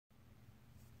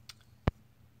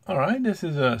Alright, this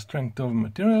is a strength of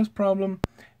materials problem,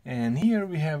 and here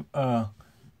we have a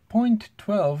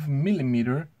 0.12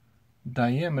 millimeter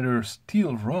diameter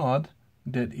steel rod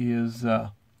that is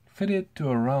fitted to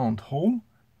a round hole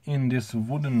in this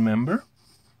wooden member,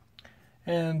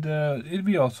 and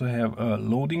we also have a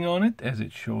loading on it as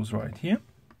it shows right here,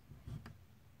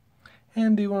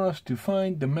 and they want us to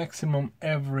find the maximum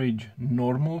average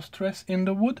normal stress in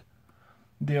the wood.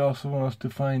 They also want us to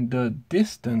find the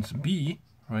distance B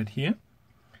right here,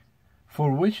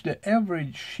 for which the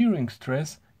average shearing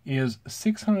stress is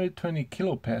 620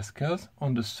 kilopascals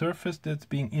on the surface that's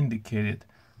being indicated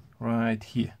right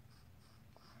here.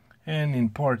 And in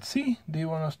part C, they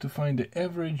want us to find the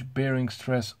average bearing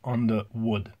stress on the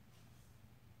wood.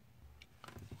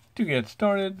 To get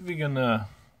started, we're gonna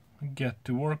get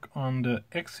to work on the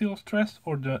axial stress,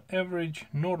 or the average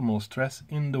normal stress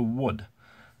in the wood.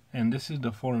 And this is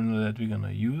the formula that we're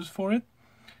gonna use for it.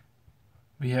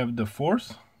 We have the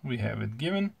force, we have it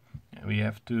given. We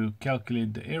have to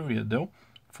calculate the area though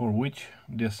for which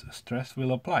this stress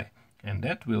will apply, and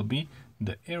that will be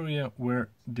the area where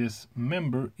this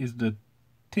member is the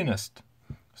thinnest.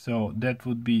 So that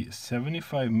would be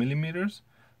 75 millimeters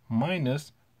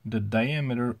minus the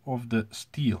diameter of the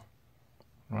steel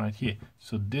right here.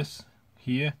 So this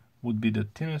here would be the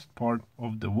thinnest part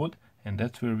of the wood, and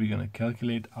that's where we're going to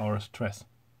calculate our stress.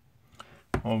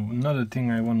 Another thing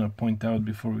I want to point out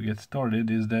before we get started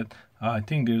is that I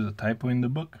think there's a typo in the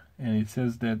book, and it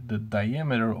says that the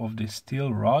diameter of the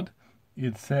steel rod,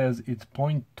 it says it's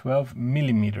 0.12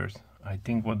 millimeters. I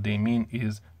think what they mean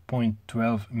is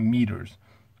 0.12 meters.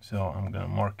 So I'm going to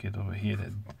mark it over here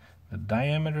that the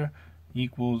diameter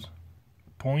equals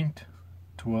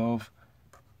 0.12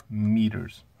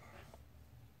 meters.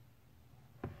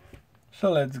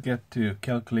 So let's get to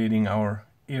calculating our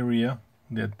area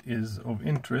that is of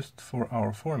interest for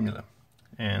our formula,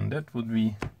 and that would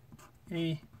be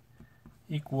A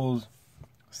equals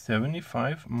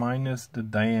 75 minus the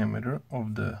diameter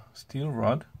of the steel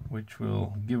rod, which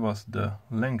will give us the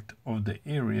length of the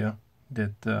area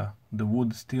that the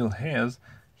wood still has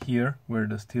here where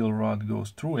the steel rod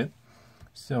goes through it.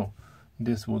 So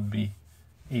this would be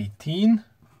 18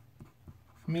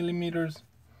 millimeters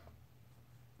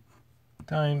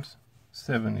times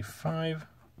 75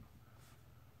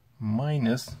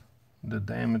 minus the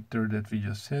diameter that we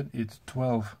just said, it's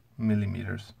 12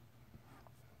 millimeters.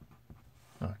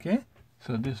 Okay,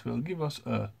 so this will give us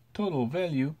a total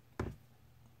value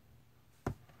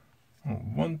of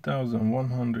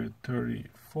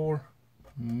 1134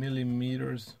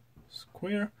 millimeters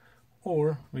square,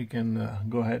 or we can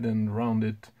go ahead and round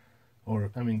it,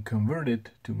 or convert it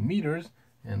to meters,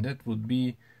 and that would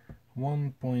be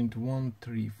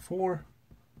 1.134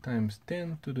 times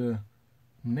 10 to the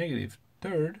negative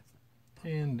third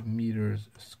and meters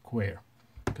square,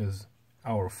 because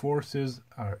our forces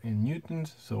are in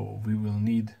newtons, so we will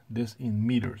need this in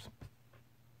meters.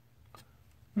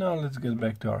 Now let's get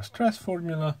back to our stress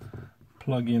formula,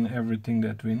 plug in everything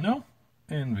that we know,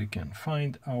 and we can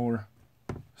find our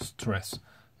stress,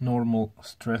 normal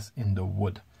stress in the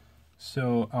wood.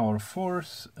 So our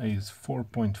force is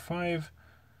 4.5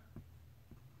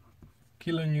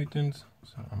 kilonewtons,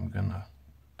 so I'm gonna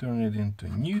turn it into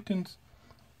newtons,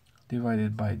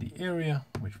 divided by the area,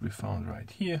 which we found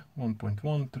right here,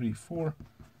 1.134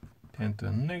 10 to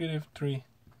the negative 3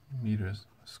 meters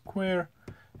square.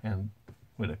 And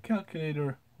with a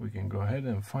calculator we can go ahead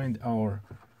and find our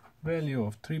value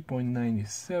of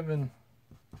 3.97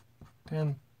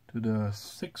 10 to the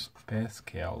 6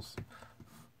 pascals.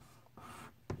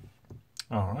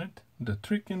 Alright, the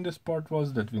trick in this part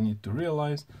was that we need to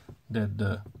realize that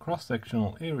the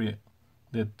cross-sectional area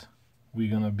that we're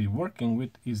gonna be working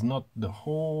with is not the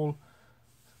whole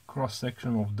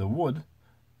cross-section of the wood,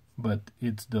 but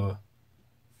it's the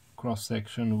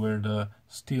cross-section where the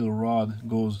steel rod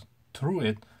goes through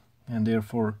it, and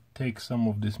therefore takes some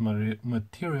of this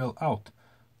material out.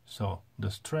 So the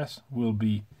stress will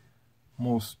be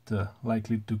most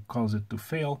likely to cause it to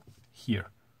fail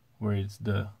here, where it's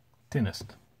the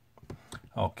thinnest.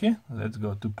 Okay, let's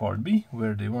go to part B,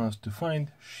 where they want us to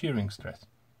find shearing stress.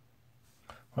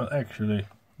 Well, actually,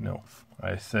 no,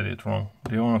 I said it wrong.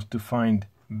 They want us to find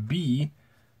B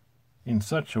in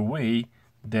such a way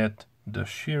that the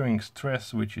shearing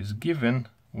stress which is given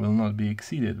will not be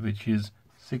exceeded, which is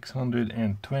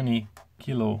 620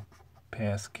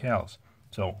 kilopascals.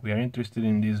 So we are interested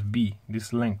in this B,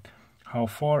 this length. How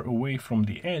far away from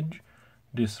the edge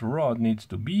this rod needs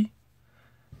to be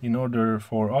in order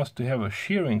for us to have a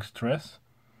shearing stress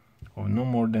of no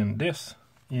more than this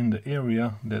in the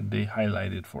area that they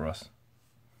highlighted for us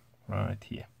right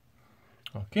here.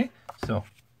 Okay, so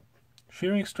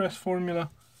shearing stress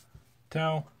formula,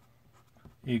 tau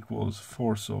equals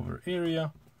force over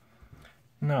area.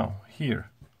 Now here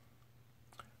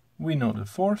we know the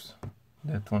force,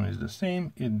 that one is the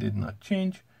same, it did not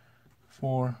change,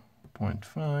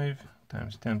 4.5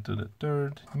 times 10 to the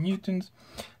third newtons.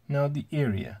 Now the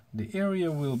area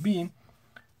will be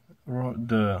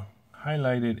the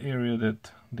highlighted area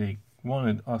that they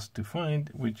wanted us to find,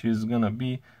 which is gonna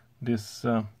be this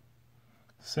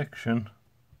section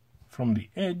from the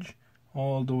edge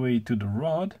all the way to the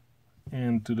rod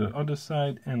and to the other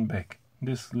side and back.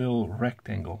 This little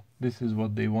rectangle, this is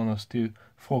what they want us to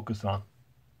focus on.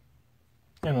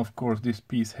 And of course this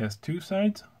piece has two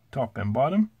sides, top and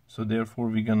bottom, so therefore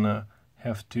we're gonna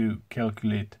have to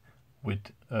calculate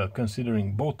with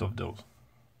considering both of those.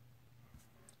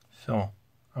 So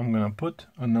I'm gonna put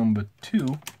a number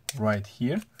 2 right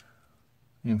here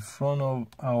in front of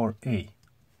our A,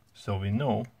 so we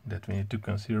know that we need to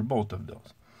consider both of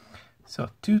those. So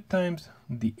 2 times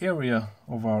the area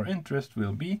of our interest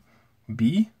will be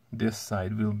B, this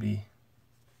side will be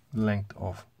length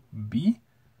of B,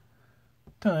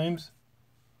 times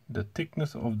the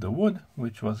thickness of the wood,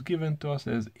 which was given to us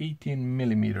as 18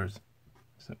 millimeters.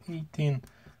 So 18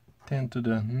 10 to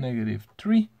the negative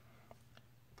 3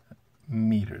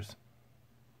 meters.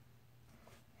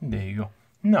 There you go.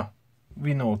 Now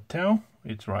we know tau,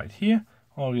 it's right here.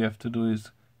 All we have to do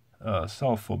is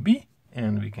solve for B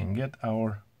and we can get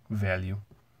our value.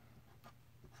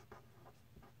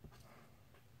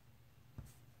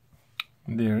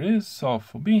 There is solve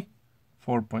for B,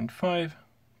 4.5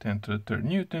 10 to the third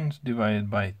newtons divided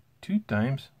by 2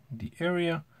 times the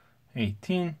area,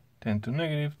 18 10 to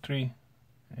negative 3,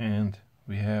 and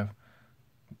we have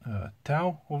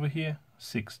tau over here,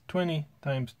 620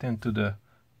 times 10 to the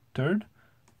third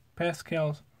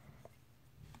pascals.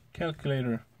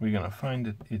 Calculator, we're gonna find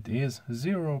that it is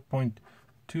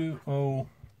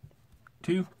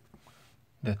 0.202.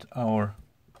 That's our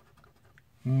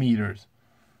meters,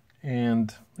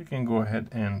 and we can go ahead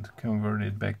and convert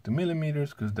it back to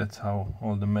millimeters because that's how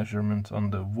all the measurements on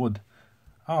the wood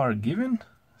are given.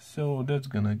 So that's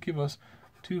gonna give us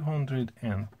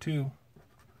 202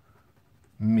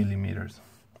 millimeters,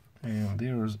 and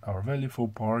there's our value for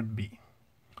part B.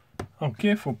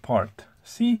 Okay, for part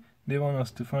C they want us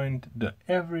to find the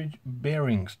average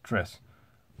bearing stress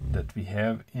that we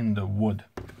have in the wood.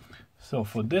 So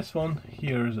for this one,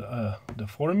 here's the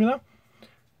formula,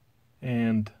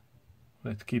 and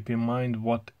let's keep in mind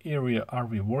what area are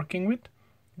we working with.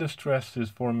 The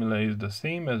stresses formula is the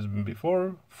same as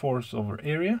before, force over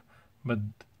area, but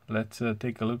let's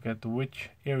take a look at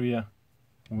which area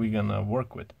we're gonna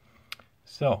work with.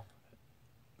 So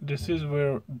this is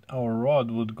where our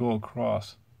rod would go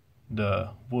across the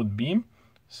wood beam,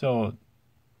 so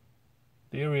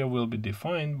the area will be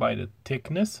defined by the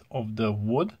thickness of the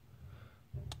wood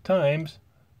times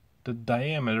the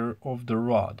diameter of the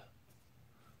rod,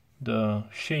 the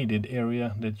shaded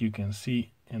area that you can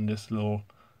see in this little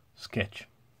sketch.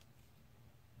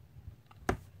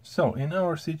 So in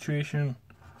our situation,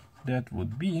 that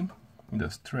would be the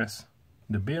stress,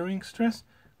 the bearing stress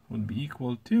would be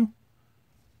equal to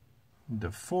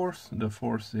the force. The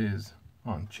force is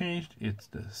unchanged, it's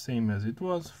the same as it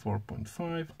was,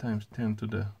 4.5 times 10 to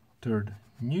the third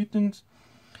newtons.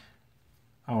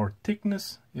 Our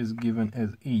thickness is given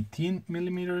as 18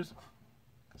 millimeters,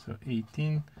 so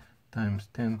 18 times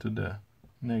 10 to the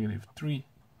negative 3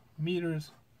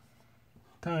 meters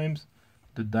times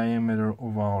the diameter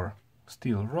of our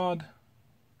steel rod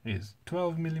is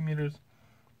 12 millimeters,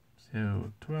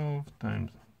 so 12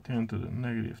 times 10 to the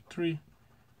negative 3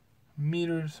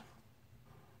 meters.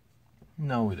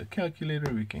 Now with a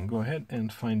calculator we can go ahead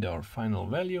and find our final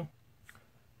value,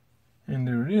 and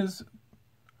there it is,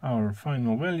 our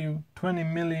final value,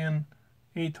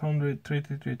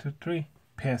 20,833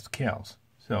 pascals.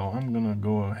 So I'm gonna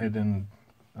go ahead and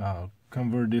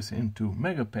convert this into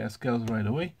megapascals right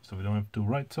away, so we don't have to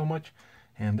write so much,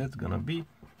 and that's gonna be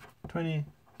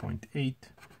 20.8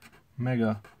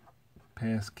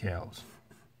 megapascals.